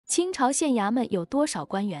清朝县衙门有多少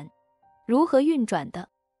官员？如何运转的？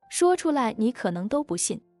说出来你可能都不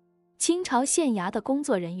信。清朝县衙的工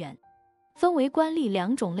作人员分为官吏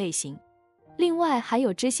2种类型，另外还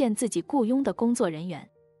有知县自己雇佣的工作人员，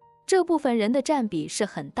这部分人的占比是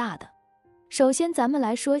很大的。首先咱们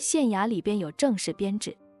来说县衙里边有正式编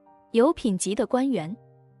制，有品级的官员，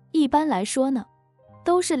一般来说呢，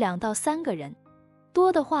都是2到3个人，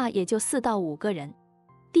多的话也就4到5个人。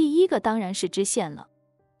第一个当然是知县了，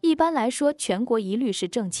一般来说全国一律是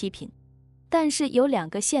正7品，但是有2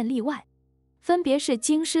个县例外，分别是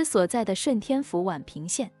京师所在的顺天府宛平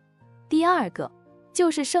县，第二个就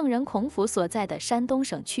是圣人孔府所在的山东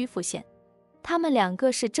省曲阜县，他们2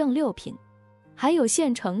个是正6品，还有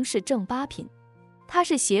县城是正8品，他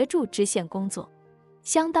是协助知县工作，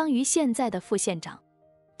相当于现在的副县长。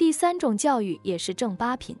第3种教育也是正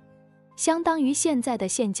8品，相当于现在的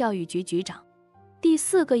县教育局局长。第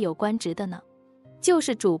4个有官职的呢，就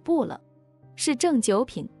是主簿了，是正9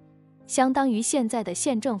品，相当于现在的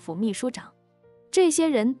县政府秘书长。这些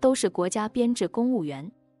人都是国家编制公务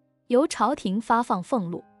员，由朝廷发放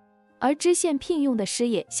俸禄，而知县聘用的师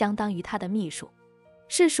爷相当于他的秘书，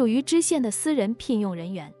是属于知县的私人聘用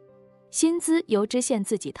人员，薪资由知县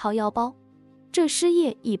自己掏腰包。这师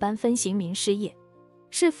爷一般分刑民师爷，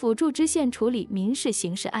是辅助知县处理民事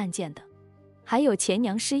刑事案件的，还有钱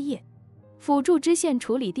娘师爷，辅助知县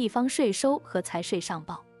处理地方税收和财税上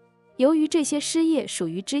报。由于这些师爷属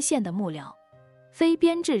于知县的幕僚，非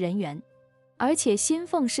编制人员，而且薪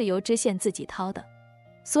俸是由知县自己掏的，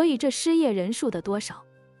所以这师爷人数的多少，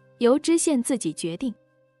由知县自己决定。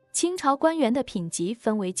清朝官员的品级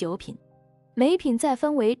分为9品，每品再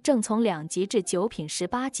分为正从2级至9品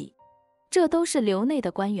18级，这都是流内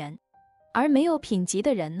的官员。而没有品级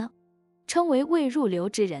的人呢，称为未入流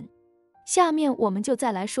之人。下面我们就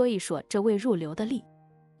再来说一说这未入流的吏，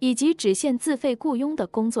以及知县自费雇佣的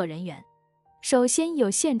工作人员。首先有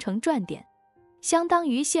县城撰典，相当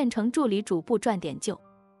于县城助理主簿撰典就，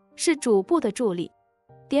是主簿的助理。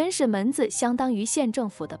典史门子相当于县政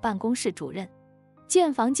府的办公室主任，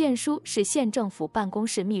建房建书是县政府办公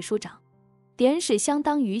室秘书长，典史相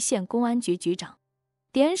当于县公安局局长，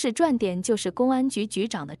典史撰典就是公安局局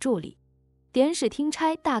长的助理。典史听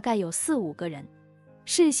差大概有4、5个人，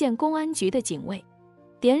是县公安局的警卫。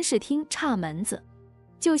典史厅差门子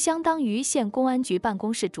就相当于县公安局办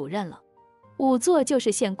公室主任了。仵作就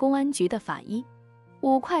是县公安局的法医。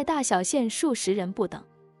5块大小县数10人不等，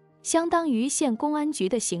相当于县公安局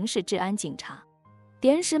的刑事治安警察。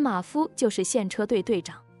典史马夫就是县车队队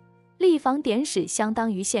长。吏房典史相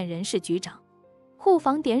当于县人事局长。户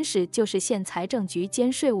房典史就是县财政局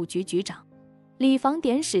兼税务局局长。礼房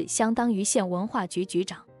典史相当于县文化局局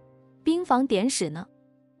长。兵房典史呢，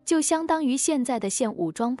就相当于现在的县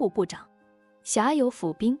武装部部长。辖有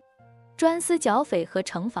府兵、专司剿匪和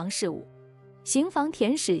城防事务。刑房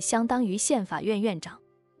典史相当于县法院院长。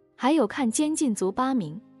还有看监禁卒8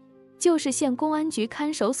名，就是县公安局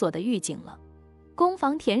看守所的狱警了。公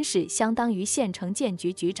房典史相当于县城建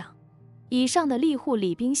局局长。以上的吏户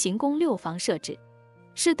礼兵刑工6房设置，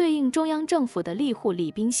是对应中央政府的吏户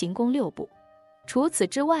礼兵刑工6部。除此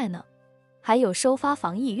之外呢，还有收发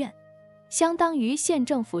房议院，相当于县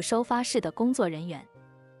政府收发室的工作人员。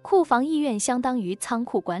库房议院相当于仓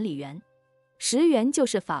库管理员。职员就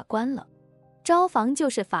是法官了。招房就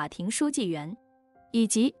是法庭书记员，以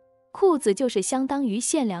及库子就是相当于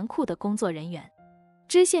县粮库的工作人员。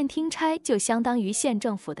知县听差就相当于县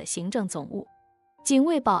政府的行政总务。警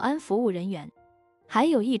卫保安服务人员。还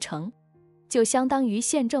有议程，就相当于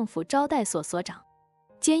县政府招待所所长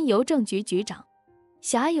兼邮政局局长。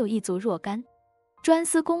辖有一族若干。专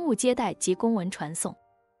司公务接待及公文传送。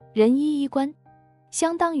人医医官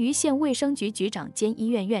相当于县卫生局局长兼医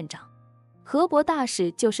院院长。河伯大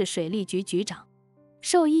使就是水利局局长。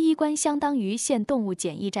兽医医官相当于县动物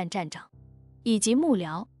检疫站站长。以及幕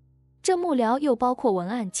僚，这幕僚又包括文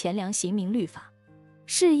案、钱粮、刑民律法、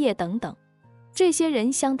事业等等，这些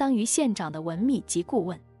人相当于县长的文秘及顾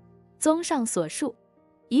问。综上所述，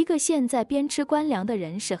一个县在编吃官粮的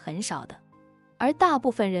人是很少的，而大部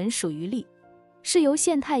分人属于吏，是由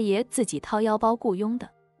县太爷自己掏腰包雇佣的。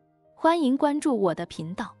欢迎关注我的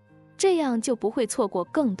频道，这样就不会错过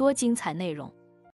更多精彩内容。